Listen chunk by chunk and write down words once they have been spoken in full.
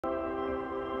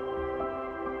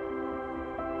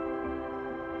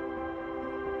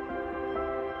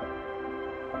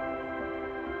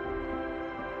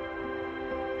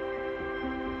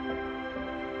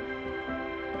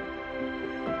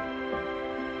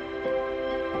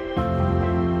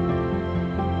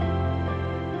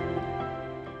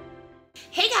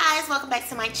back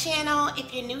to my channel.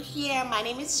 If you're new here, my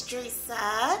name is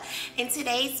Drisa. In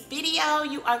today's video,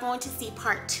 you are going to see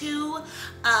part 2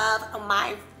 of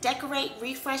my decorate,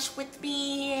 refresh with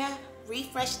me,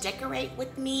 decorate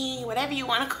with me, whatever you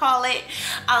want to call it.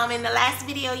 In the last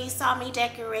video, you saw me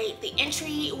decorate the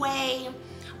entryway,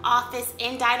 office,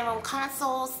 and dining room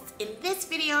consoles. In this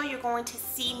video, you're going to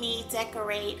see me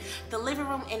decorate the living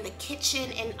room and the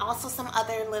kitchen, and also some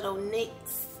other little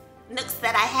nooks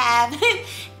that I have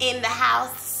in the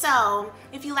house. So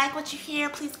if you like what you hear,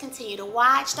 please continue to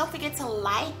watch. Don't forget to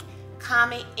like,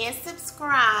 comment, and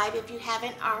subscribe if you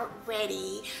haven't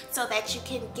already, so that you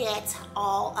can get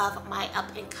all of my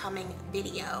up and coming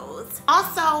videos.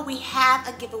 Also, we have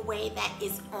a giveaway that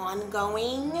is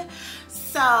ongoing.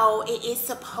 So it is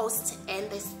supposed to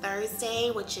end this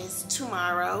Thursday, which is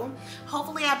tomorrow.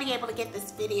 Hopefully I'll be able to get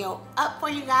this video up for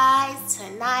you guys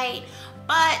tonight.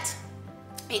 But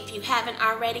if you haven't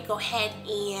already, go ahead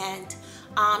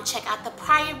and check out the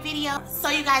prior video so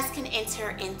you guys can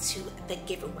enter into the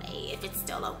giveaway if it's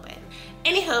still open.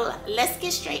 Anywho, let's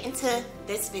get straight into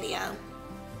this video.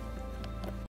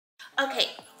 Okay,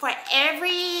 for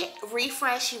every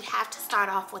refresh, you have to start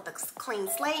off with a clean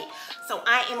slate. So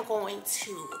I am going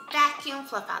to vacuum,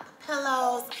 fluff out the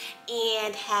pillows,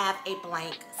 and have a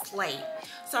blank slate.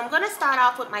 So I'm going to start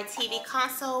off with my TV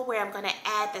console, where I'm going to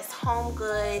add this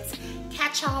Homegoods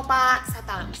catch-all box. I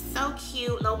thought it was so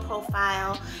cute, low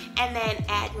profile. And then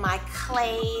add my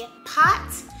clay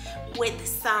pot with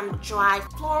some dry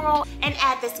floral, and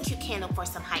add this cute candle for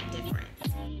some height difference.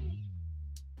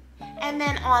 And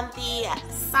then on the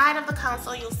side of the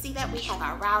console, you'll see that we have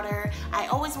our router. I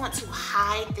always want to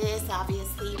hide this.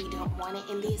 Obviously, we don't want it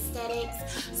in the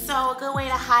aesthetics. So a good way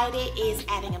to hide it is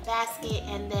adding a basket,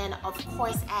 and then of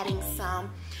course adding some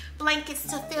blankets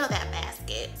to fill that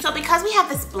basket. So because we have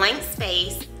this blank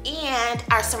space and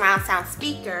our surround sound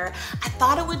speaker, I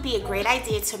thought it would be a great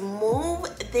idea to move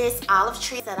this olive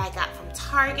tree that I got from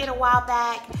Target a while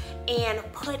back and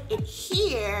put it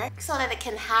here so that it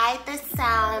can hide the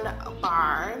sound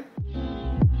bar.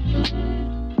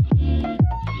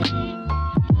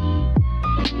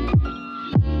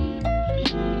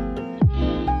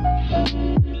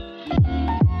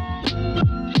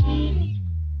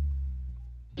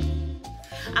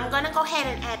 I'm gonna go ahead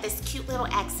and add this cute little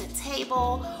accent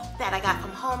table that I got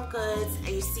from Homegoods.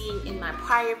 You've seen in my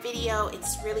prior video.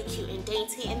 It's really cute and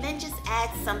dainty. And then just add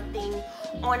something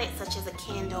on it, such as a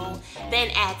candle.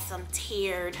 Then add some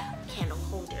tiered candle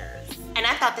holders. And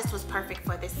I thought this was perfect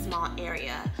for this small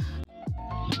area.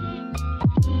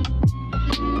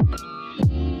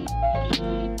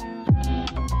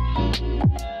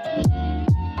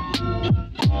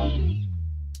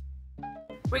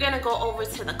 We're gonna go over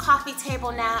to the coffee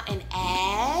table now and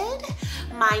add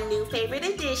my new favorite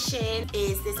addition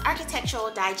is this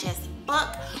Architectural Digest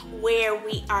book, where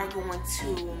we are going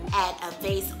to add a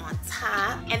vase on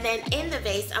top. And then in the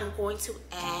vase, I'm going to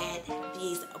add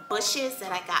these bushes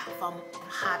that I got from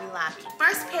Hobby Lobby.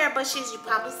 First pair of bushes you've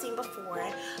probably seen before,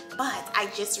 but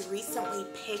I just recently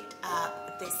picked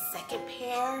up this second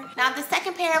pair. Now the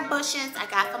second pair of bushes I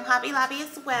got from Hobby Lobby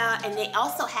as well, and it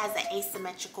also has an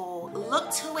asymmetrical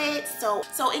look to it, so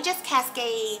it just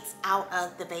cascades out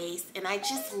of the vase, and I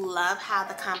just love how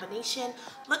the combination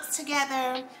looks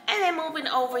together. And then moving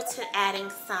over to adding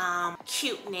some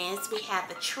cuteness, we have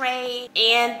the tray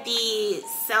and the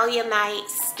cellulite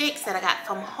sticks that I got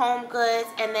from Homegoods,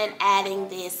 and then adding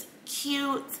this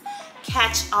cute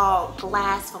catch-all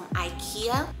glass from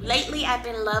IKEA. Lately, I've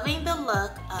been loving the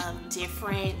look of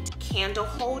different candle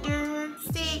holder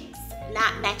sticks,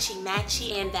 not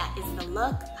matchy-matchy, and that is the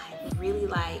look. I really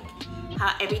like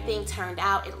how everything turned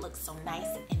out. It looks so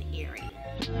nice and eerie.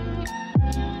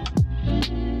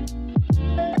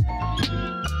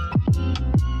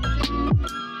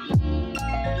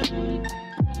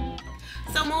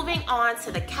 So moving on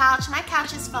to the couch. My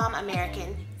couch is from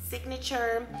American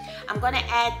Signature. I'm going to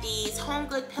add these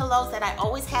Homegoods pillows that I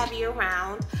always have year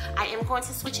round. I am going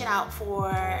to switch it out for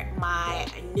my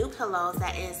new pillows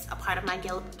that is a part of my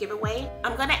giveaway.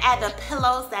 I'm going to add the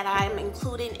pillows that I'm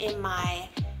including in my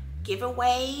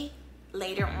giveaway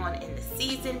later on in the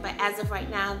season, but as of right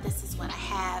now, this is what I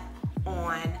have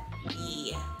on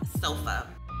the sofa.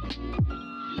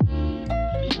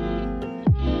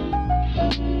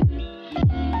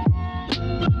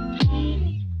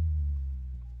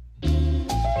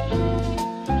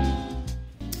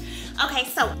 Okay,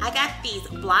 so I got these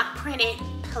block printed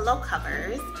pillow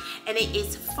covers, and it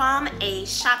is from a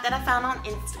shop that I found on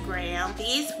Instagram.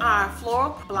 These are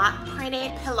floral block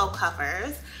printed pillow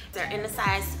covers. They're in the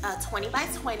size 20 by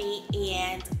 20,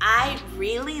 and I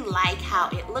really like how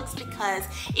it looks because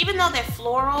even though they're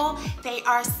floral, they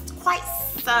are quite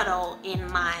subtle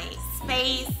in my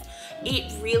space.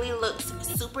 It really looks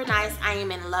super nice. I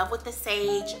am in love with the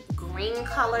sage green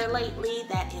color lately.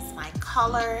 That is my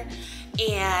color.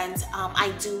 And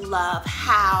I do love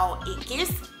how it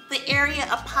gives the area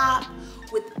a pop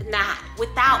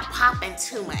without popping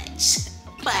too much.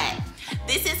 But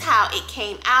this is how it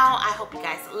came out. I hope you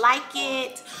guys like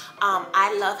it.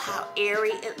 I love how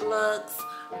airy it looks.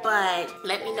 But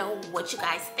let me know what you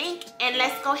guys think, and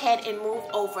let's go ahead and move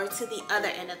over to the other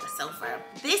end of the sofa.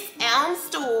 This elm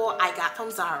stool I got from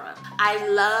Zara. I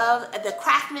love the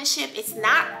craftsmanship. It's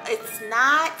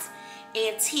not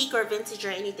antique or vintage or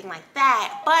anything like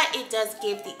that, but it does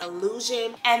give the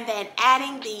illusion. And then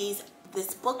adding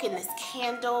this book and this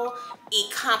candle,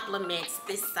 it complements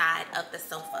this side of the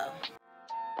sofa.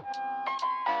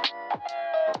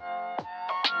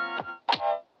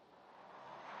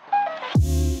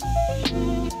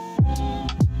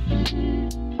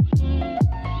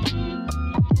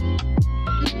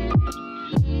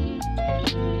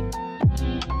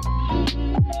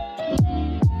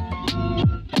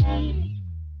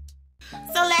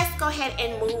 So let's go ahead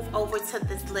and move over to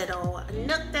this little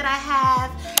nook that I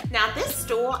have. Now this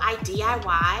stool I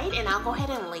DIY'd, and I'll go ahead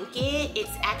and link it.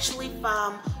 It's actually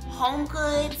from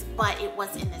Homegoods, but it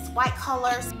was in this white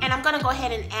color. And I'm gonna go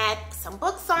ahead and add some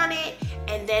books on it,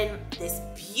 and then this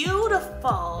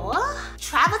beautiful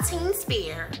travertine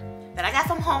spear that I got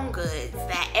from Homegoods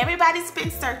that everybody's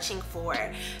been searching for.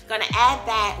 Gonna add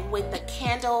that with the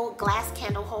glass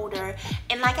candle holder.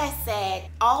 And like I said,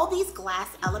 all these glass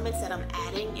elements that I'm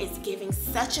adding is giving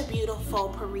such a beautiful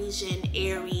Parisian,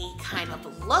 airy kind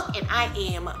of look, and I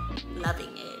am loving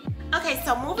it. Okay,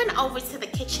 so moving over to the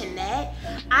kitchenette,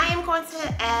 I am going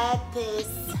to add this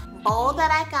bowl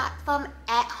that I got from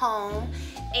at home,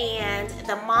 and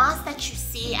the moss that you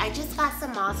see, I just got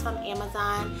some moss from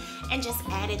Amazon and just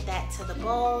added that to the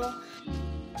bowl.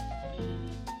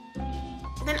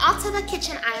 Then off to the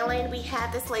kitchen island, we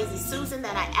have this Lazy Susan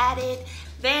that I added,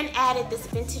 then added this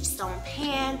vintage stone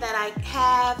pan that I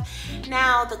have.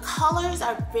 Now the colors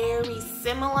are very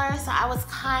similar, so I was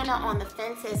kind of on the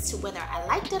fence as to whether I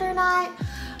liked it or not.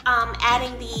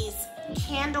 Adding these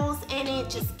candles in it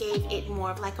just gave it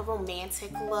more of like a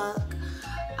romantic look.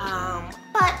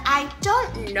 But I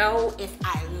don't know if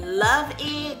I love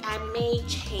it. I may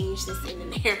change this in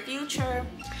the near future.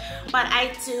 But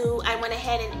I went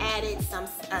ahead and added some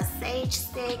sage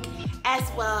stick as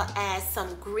well as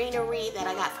some greenery that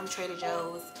I got from Trader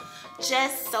Joe's,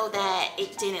 just so that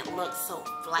it didn't look so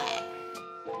flat.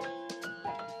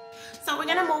 So we're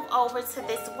gonna move over to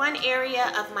this one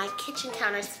area of my kitchen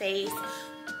counter space.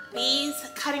 These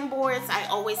cutting boards I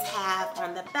always have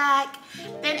on the back.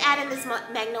 Then adding this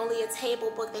Magnolia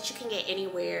table book that you can get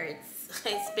anywhere.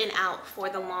 It's been out for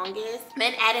the longest.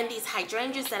 Then adding these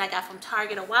hydrangeas that I got from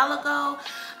Target a while ago.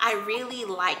 I really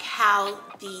like how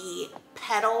the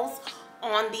petals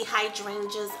on the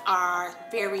hydrangeas are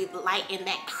very light in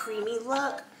that creamy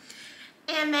look.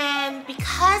 And then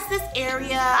because this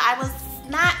area, I was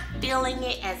not feeling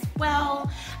it as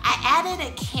well, I added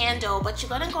a candle, but you're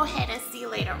gonna go ahead and see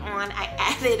later on, I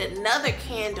added another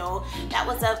candle that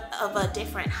was of a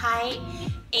different height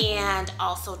and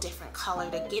also different color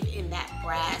to give in that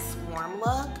brass warm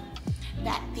look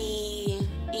that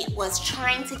it was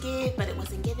trying to give, but it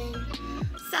wasn't giving.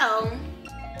 So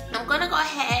I'm gonna go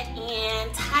ahead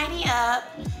and tidy up,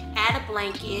 add a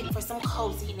blanket for some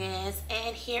coziness,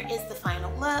 and here is the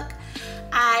final look.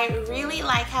 I really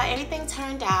like how everything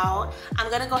turned out. I'm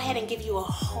gonna go ahead and give you a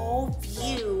whole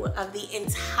view of the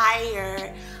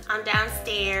entire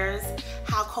downstairs,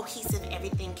 how cohesive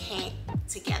everything came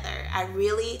together. I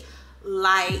really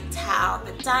liked how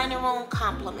the dining room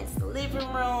complements the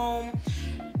living room,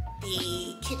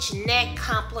 the kitchenette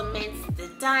complements the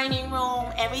dining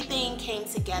room. Everything came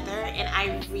together, and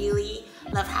I really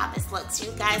love how this looks.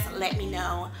 You guys let me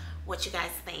know what you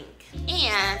guys think,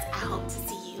 and I hope to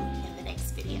see you in the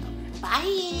next video.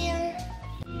 Bye.